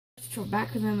So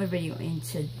back with another video, and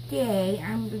today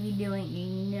I'm going to be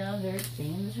doing another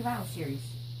thing in the survival series.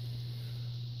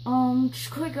 Just a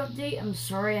quick update. I'm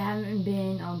sorry I haven't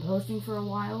been posting for a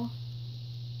while.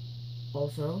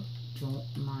 Also, don't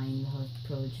mind the host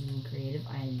privileges and creative.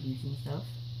 I had to do some stuff.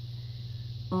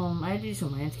 I had to do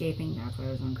some landscaping. That's why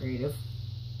I was on creative.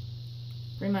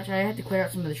 Pretty much, I had to clear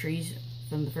out some of the trees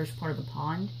from the first part of the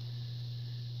pond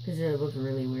because it looked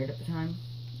really weird at the time.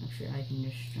 Actually, I can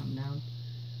just jump down.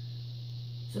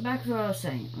 So back to what I was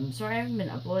saying. I'm sorry I haven't been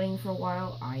uploading for a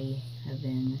while. I have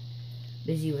been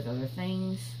busy with other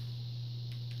things.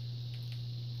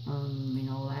 You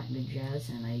know, all that good jazz,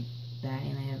 and I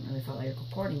haven't really felt like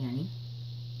recording any.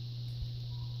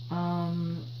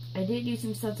 I did do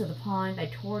some stuff to the pond. I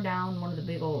tore down one of the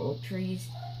big old oak trees,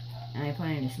 and I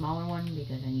planted a smaller one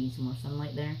because I need some more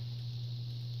sunlight there.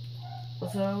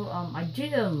 Also, I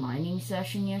did a mining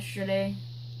session yesterday.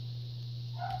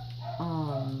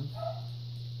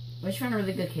 I just found a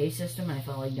really good cave system and I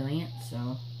felt like doing it,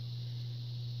 so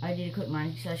I did a quick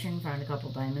mining session, found a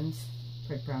couple diamonds.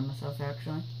 Pretty proud of myself,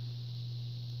 actually.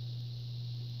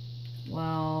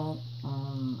 Well, I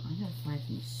gotta find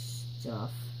some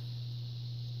stuff.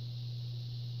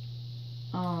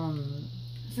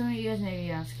 Some of you guys may be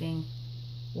asking,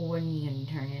 well, when are you gonna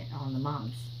turn it on the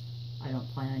mobs? I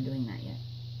don't plan on doing that yet.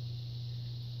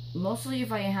 Mostly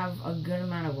if I have a good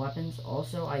amount of weapons.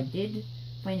 Also, I did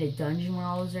find a dungeon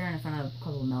while I was there, and I found a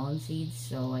couple of melon seeds,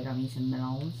 so I got me some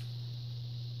melons.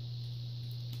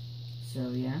 So,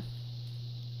 yeah.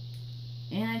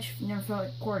 And I just never felt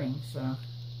like recording, so.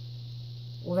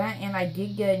 Well, that, and I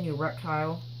did get a new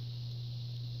reptile.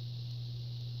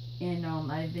 And,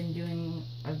 I've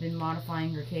been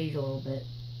modifying her cage a little bit.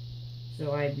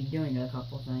 So I'd be doing a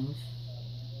couple things.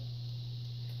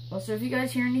 Also, if you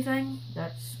guys hear anything,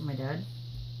 that's my dad.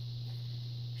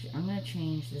 I'm going to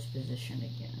change this position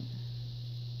again.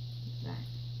 That.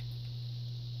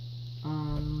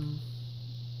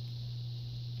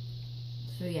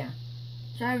 So yeah.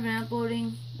 Sorry I've been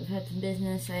uploading. I've had some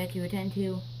business I had to attend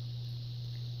to.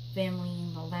 Family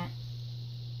and all that.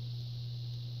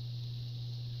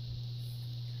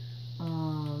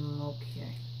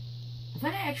 Okay. I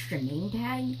found an extra name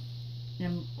tag. And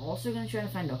I'm also going to try to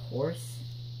find a horse.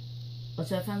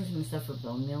 Also, I found some stuff for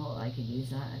bone meal. I could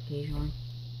use that occasionally.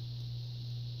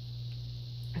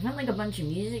 I found like a bunch of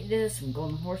music discs, some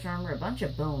golden horse armor, a bunch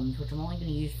of bones, which I'm only going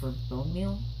to use for bone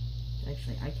meal.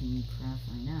 Actually, I can craft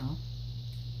right now.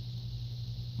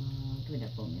 Give me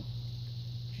that bone meal.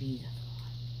 Jeez, that's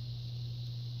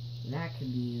a lot. That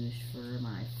could be used for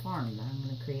my farm that I'm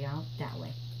going to create out that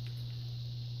way.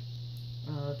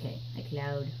 Okay, hi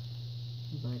Cloud.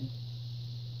 Hey, buddy.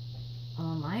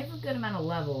 I have a good amount of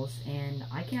levels, and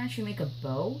I can actually make a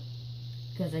bow,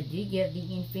 because I did get the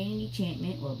Infinity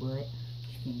Enchantment. What?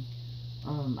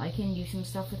 I can do some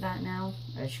stuff with that now.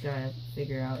 I just gotta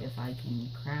figure out if I can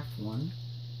craft one,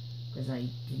 because I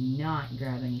did not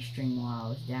grab any string while I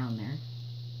was down there,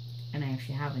 and I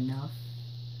actually have enough.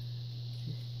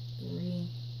 3.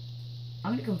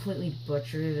 I'm gonna completely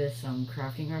butcher this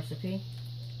crafting recipe,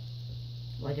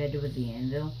 like I did with the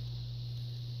anvil.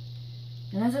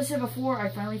 And as I said before, I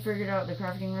finally figured out the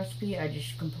crafting recipe. I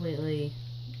just completely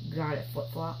got it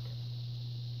flip-flopped.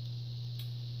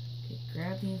 Okay,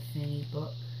 grab the Infinity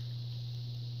Book.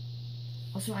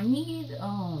 Also, I need to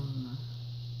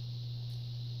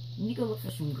go look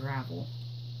for some gravel.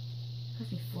 It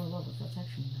cost me 4 levels. That's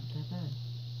actually not that bad.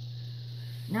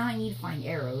 Now I need to find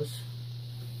arrows.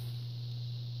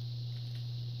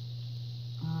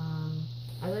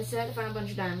 As I said, I found a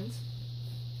bunch of diamonds.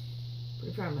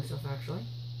 Pretty proud of myself, actually.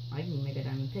 I can make a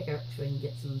diamond pickaxe so I can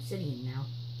get some obsidian now.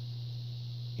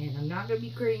 And I'm not going to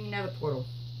be creating another portal.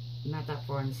 I'm not that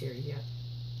far in the series yet.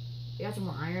 I got some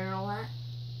more iron and all that.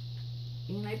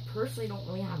 And I personally don't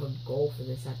really have a goal for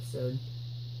this episode.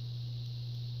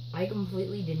 I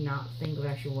completely did not think of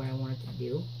actually what I wanted to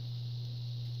do.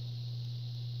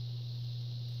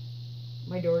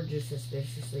 My door just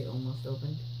suspiciously almost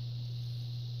opened.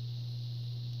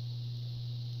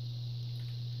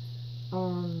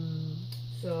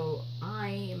 So I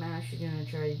am actually going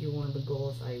to try to do one of the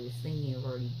goals I was thinking of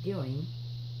already doing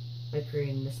by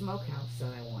creating the smokehouse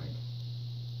that I wanted.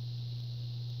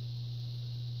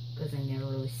 Because I never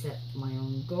really set my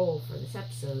own goal for this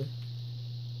episode.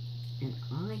 And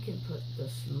I can put the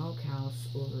smokehouse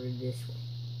over this way.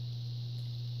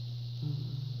 Okay.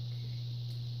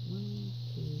 1,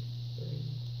 2, 3,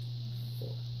 4.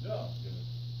 No.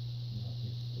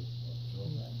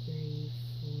 3,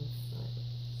 4, 5,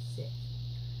 6.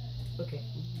 Okay. 1,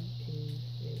 2,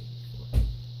 3, 4.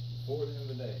 4 at the end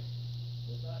of the day.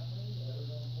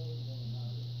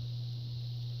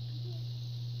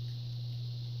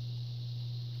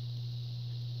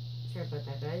 Sorry about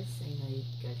that, guys. I know you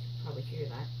guys could probably hear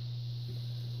that.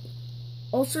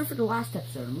 Also, for the last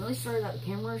episode, I'm really sorry that the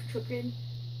camera is crooked.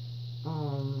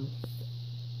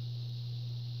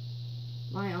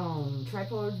 My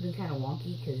tripod's been kind of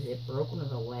wonky because it broke one of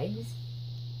the legs.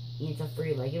 And it's a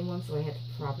 3-legged one, so I had to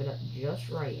prop it up just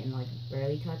right and like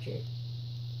barely touch it.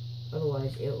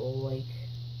 Otherwise, it will like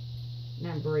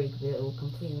not break, but it will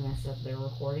completely mess up the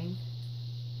recording.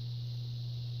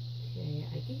 Okay,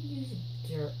 I could use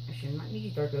dark. Actually, I'm not gonna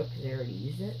use dark oak because I already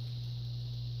used it.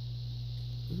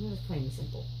 I'm just plain and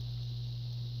simple.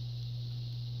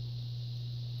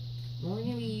 I'm only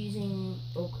gonna be using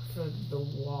oak for the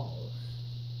walls.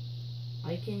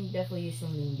 I can definitely use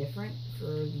something different for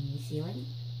the ceiling.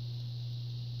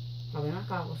 Probably not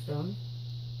cobblestone.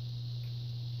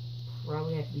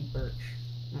 Probably have to be birch.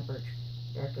 Not birch.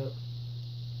 Dark oak.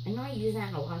 I know I use that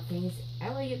in a lot of things. I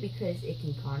like it because it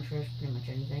can contrast pretty much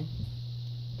anything.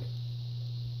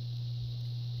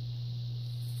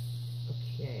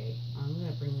 Okay, I'm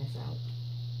gonna bring this out.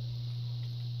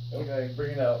 Okay,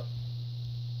 bring it out.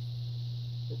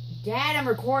 Dad, I'm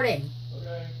recording!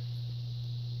 Okay.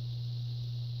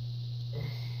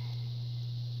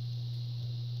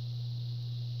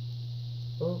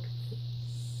 Okay,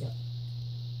 so.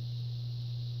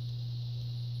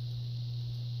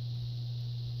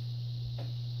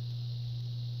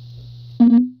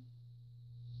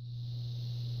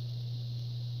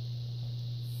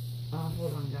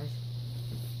 Hold on, guys.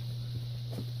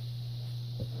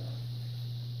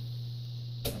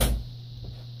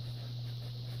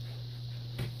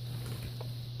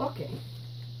 Okay.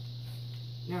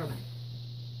 Never mind.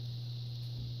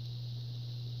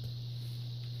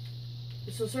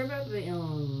 So sorry about the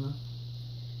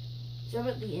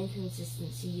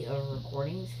inconsistency of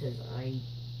recordings, because I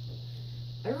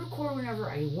record whenever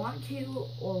I want to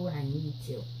or when I need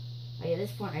to. Like, at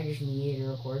this point, I just needed to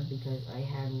record because I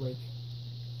had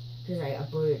because I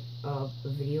uploaded a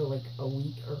video like a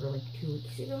week or like 2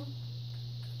 weeks ago.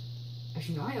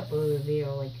 Actually, no, I uploaded a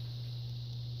video like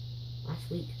last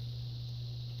week.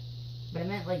 But I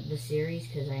meant like the series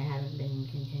because I haven't been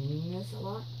continuing this a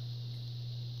lot.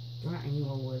 There aren't any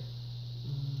more wood.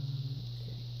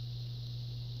 Okay.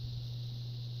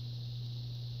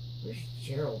 Where's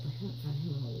Gerald? I haven't found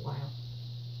him in a while.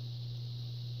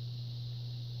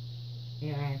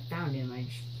 Yeah, I found him. I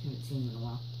just haven't seen him in a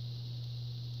while.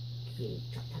 Okay,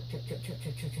 chop, chop, chop, chop, chop,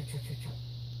 chop, chop, chop, chop, chop.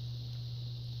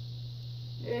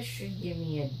 This should give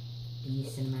me a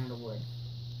decent amount of wood.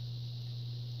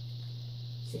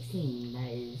 16,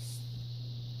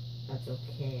 that's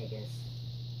okay, I guess.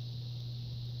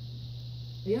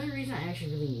 The only reason I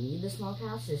actually really need the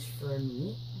smokehouse is for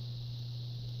meat.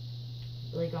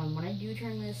 Like, when I do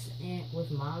turn this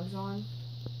with mobs on,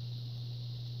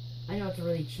 I know it's a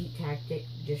really cheap tactic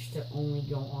just to only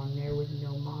go on there with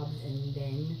no mobs and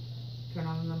then turn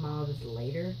on the mobs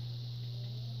later.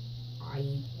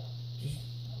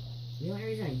 The only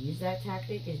reason I use that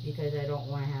tactic is because I don't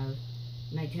want to have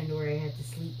nighttime where I have to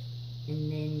sleep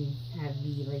and then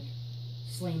be like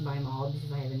slain by mobs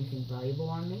if I have anything valuable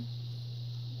on me.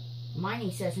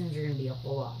 Mining sessions are going to be a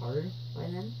whole lot harder by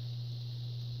then.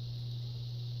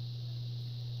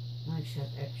 I just have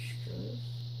extras.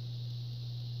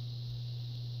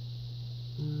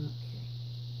 Okay.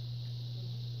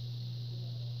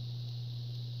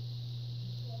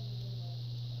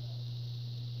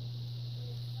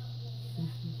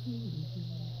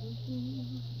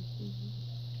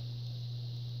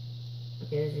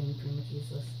 Okay, this is pretty much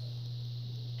useless.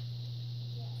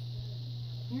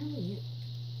 Apparently you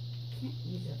can't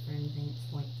use it for anything at this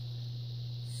point.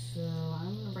 So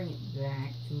I'm gonna bring it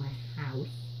back to my house.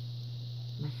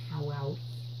 My house.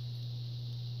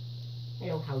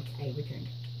 Hello house, I returned.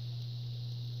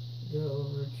 Go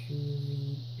over to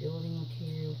the building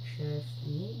material chest. I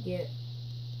need to get...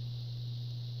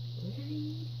 What do I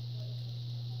need?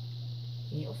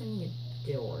 You also need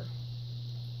a door.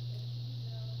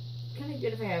 Kind of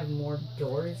good if I have more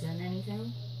doors than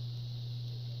anything.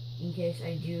 In case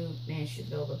I do manage to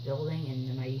build a building and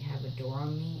then I have a door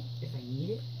on me if I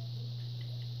need it.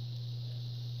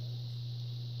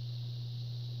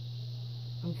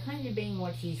 I'm kind of debating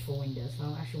what to use for windows, so I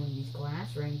don't actually want to use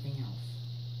glass or anything else.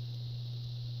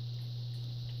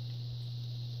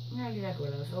 Not exactly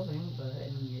what I was hoping, but I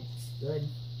mean, it's good.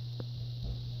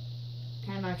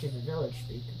 Kind of matches the village,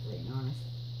 to be completely honest.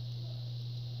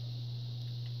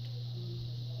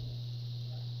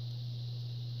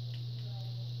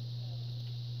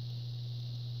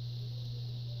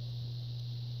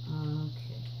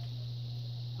 Okay.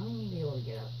 I need to be able to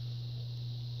get up.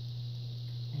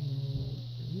 I need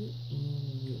you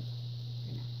and you.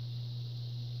 Right now.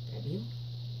 Grab you.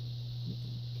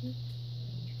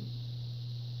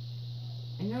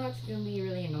 gonna be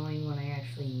really annoying when I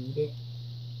actually need it.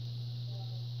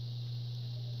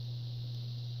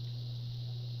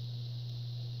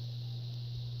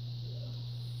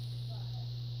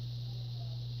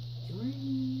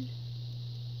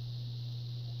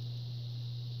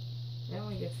 That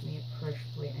only gets me a pressure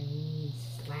plate. I need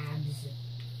slabs.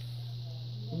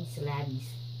 I need slabbies.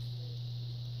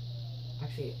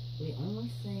 Actually, the only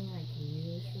thing I can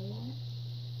use for that.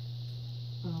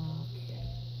 Okay.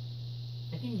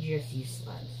 I can just use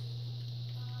slabs.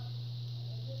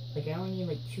 Like, I only need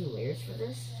like 2 layers for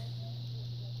this.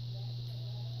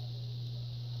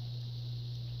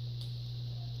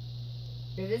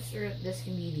 If this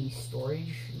can be the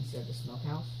storage instead of the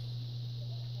smokehouse.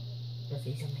 Let's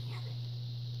see something happen.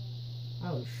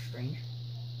 That was strange.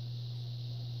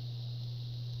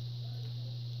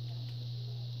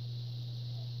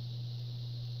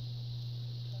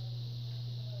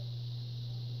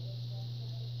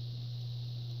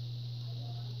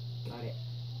 Got it.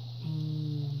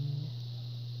 And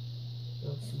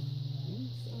build some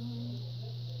inside.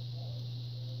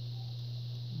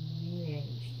 Maybe I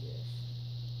can just do this.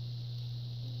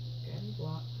 Grab a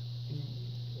block and then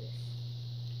do this.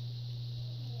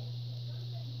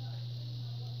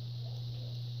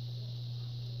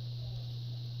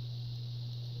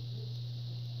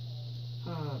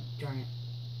 Oh, darn it.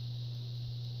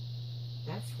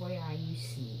 That's why I use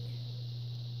sneak.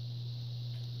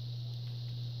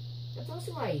 That's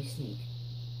also why I use sneak.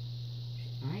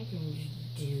 I can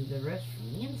just do the rest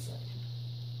from the inside.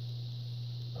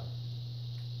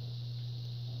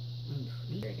 I'm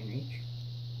pretty sure I can reach.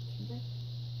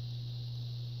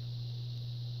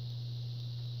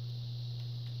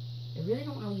 I really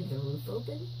don't want to leave the roof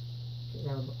open, because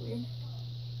that would look weird.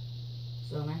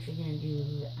 So I'm actually going to do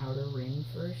the outer rim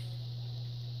first,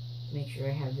 to make sure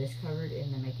I have this covered,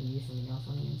 and then I can use something else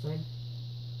on the inside.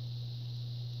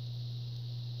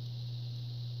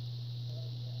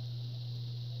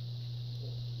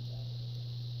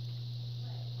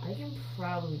 I can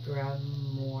probably grab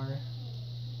more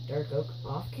dark oak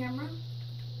off camera.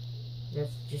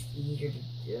 That's just easier to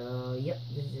do. Yep,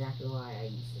 this is exactly why I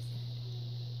use this tent.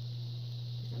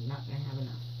 Because I'm not going to have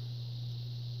enough.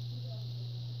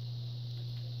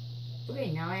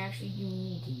 Okay, now I actually do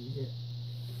need to use it.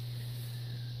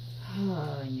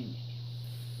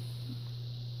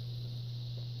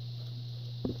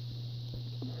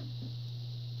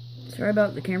 Sorry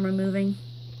about the camera moving.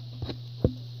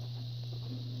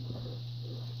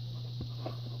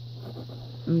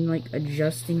 I'm like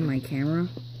adjusting my camera.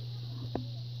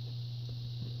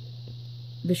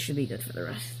 This should be good for the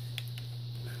rest.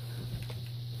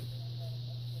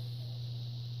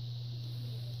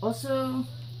 Also,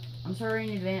 I'm sorry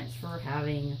in advance for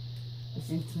having this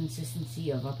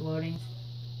inconsistency of uploading.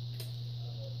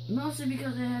 Mostly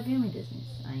because I have family business.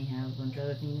 I have a bunch of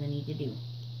other things I need to do.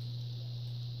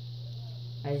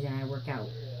 As in, I work out.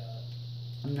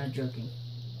 I'm not joking.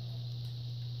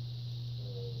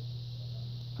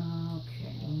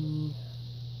 Okay.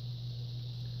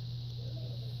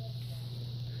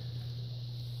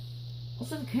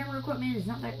 Also, the camera equipment is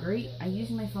not that great. I use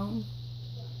my phone,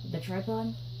 the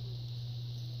tripod.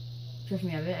 Trust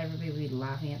me, I bet everybody would be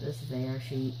laughing at this if they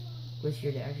actually was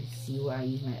here to actually see what I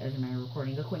use as my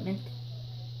recording equipment.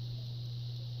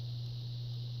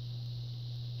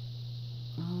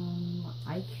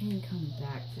 I can come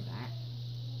back to that.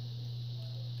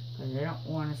 Because I don't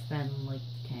want to spend like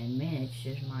 10 minutes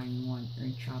just mining one or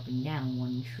chopping down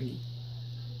one tree.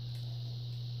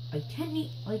 I tend to,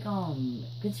 like,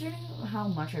 considering how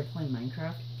much I play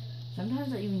Minecraft,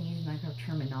 sometimes I even use Minecraft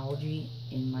terminology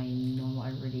in my normal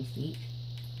everyday speech.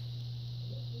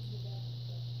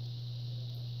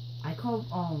 I call,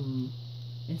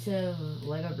 instead of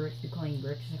Lego bricks becoming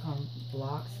bricks, I call them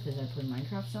blocks because I play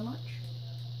Minecraft so much.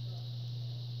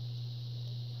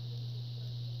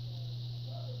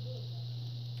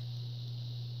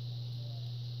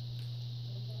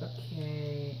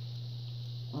 Okay.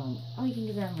 Oh, you can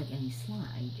do that on like any slot,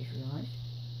 I just realized.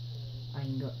 I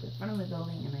can go up to the front of the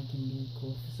building and I can do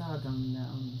cool facades on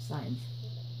the sides.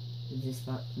 There's this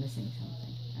spot missing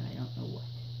something, and I don't know what.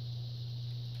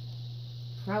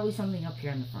 Probably something up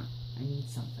here in the front. I need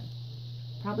something.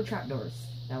 Probably trapdoors.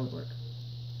 That would work.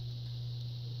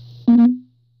 I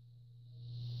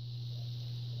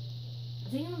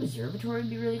think an observatory would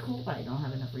be really cool, but I don't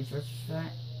have enough resources for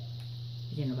that.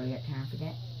 Because nobody got time for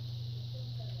that.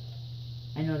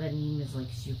 I know that meme is like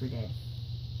super dead.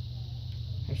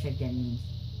 Hashtag dead memes.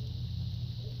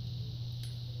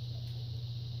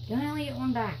 Don't I only get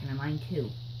one back and I mine 2?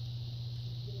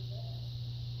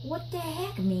 What the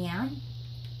heck, man?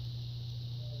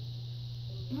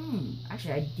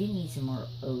 Actually, I did need some more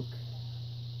oak.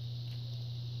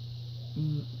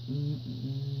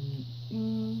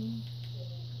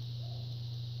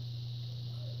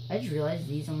 I just realized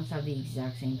these almost have the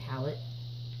exact same palette.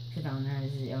 Because that one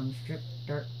has strip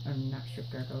dark, not strip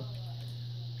dark oak,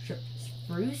 strip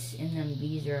spruce, and then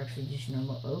these are actually just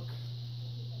normal oak.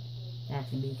 That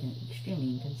can be extremely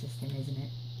inconsistent, isn't it?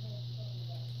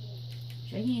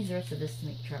 So I can use the rest of this to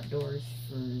make trapdoors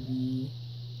for the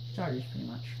starters, pretty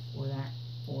much, or that,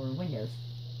 or windows.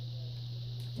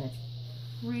 That's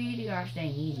pretty gosh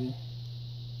dang easy.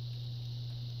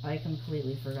 I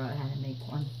completely forgot how to make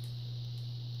one.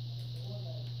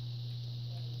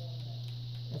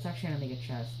 That's actually gonna make a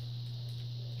chest.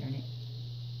 Darn it.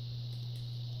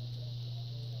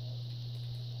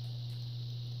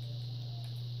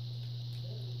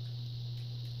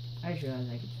 I just realized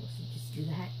I could supposed to just do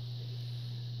that.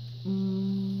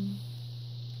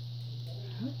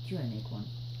 How do I make one?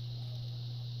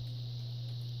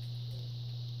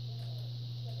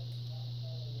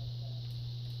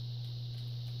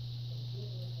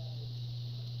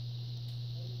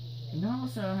 And I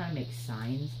also know how to make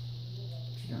signs.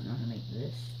 I don't know how to make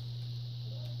this.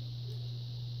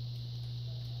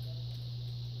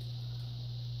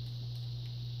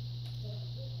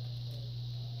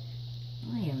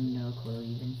 I have no clue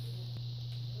even.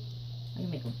 I can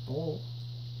make a bowl.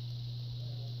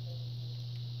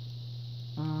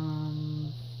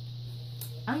 I'm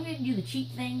gonna do the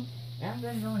cheap thing. I'm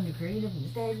gonna go into creative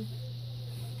instead.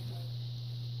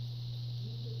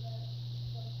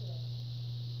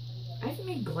 I can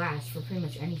make glass for pretty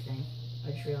much anything.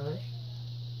 I just realized.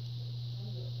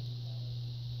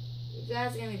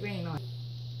 That's gonna be pretty annoying.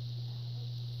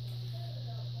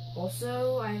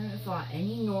 Also, I haven't fought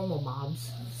any normal mobs,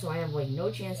 so I have like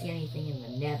no chance to get anything in the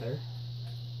nether.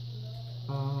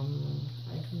 I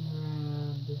can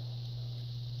grab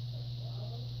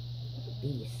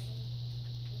these.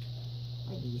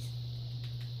 I like these.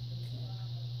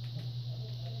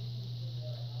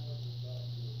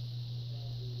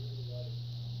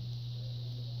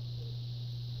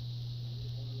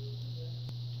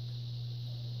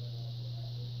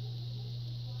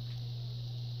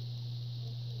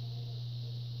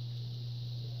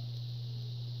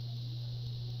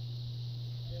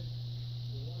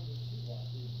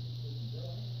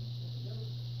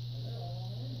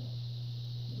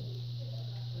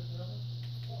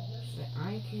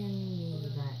 I can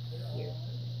move that here.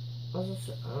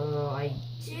 Also, oh, I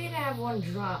did have one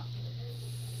drop.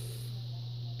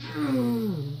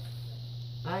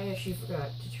 I actually forgot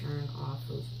to turn off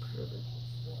those privileges.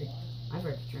 I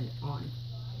forgot to turn it on.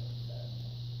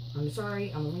 I'm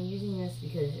sorry, I'm only using this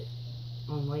because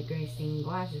light gray stained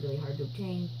glass is really hard to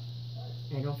obtain.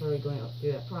 And I don't feel like going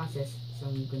through that process, so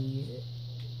I'm going to use it.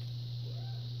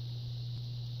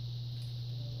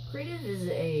 Creative is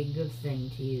a good thing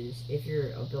to use if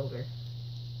you're a builder,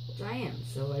 which I am,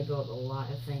 so I build a lot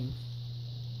of things.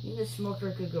 I think the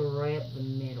smoker could go right up the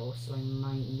middle, so I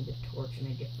might need a torch in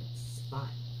a different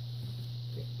spot.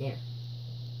 Right there.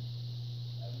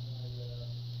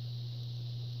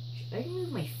 I can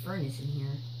move my furnace in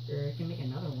here, or I can make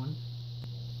another one.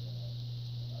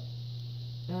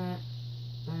 That,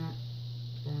 and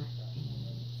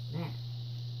that.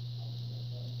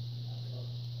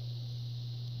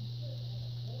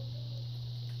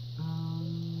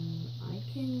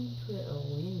 I can put a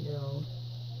window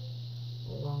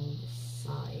along the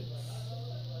sides.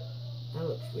 That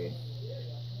looks weird.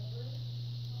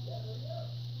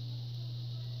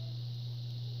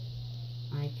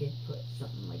 I could put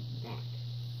something like that.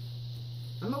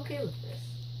 I'm okay with this.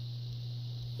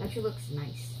 It actually looks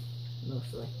nice,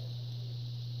 mostly.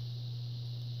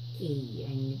 Okay,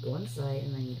 I need to go inside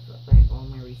and I need to put back all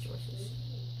my resources.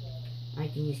 I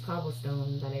can use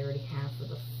cobblestone that I already have for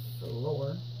the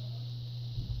floor.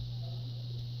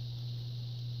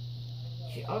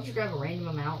 I'll just grab a random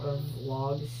amount of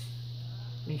logs.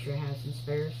 Make sure I have some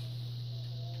spares.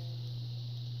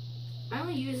 I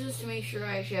only use this to make sure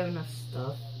I actually have enough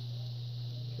stuff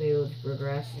to be able to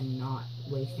progress and not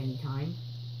waste any time.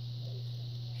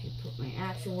 Should put my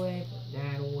axe away, put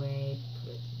that away,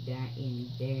 put that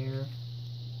in there.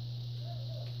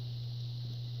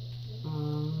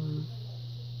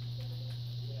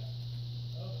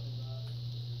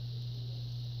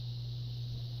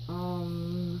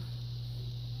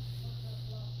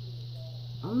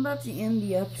 I'm about to end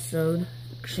the episode.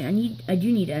 Actually, I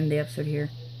do need to end the episode here.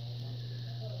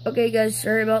 Okay, guys,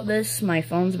 sorry about this. My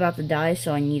phone's about to die,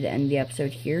 so I need to end the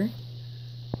episode here.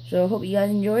 So, I hope you guys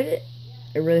enjoyed it.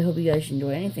 I really hope you guys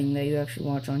enjoy anything that you actually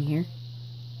watch on here.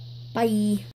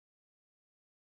 Bye!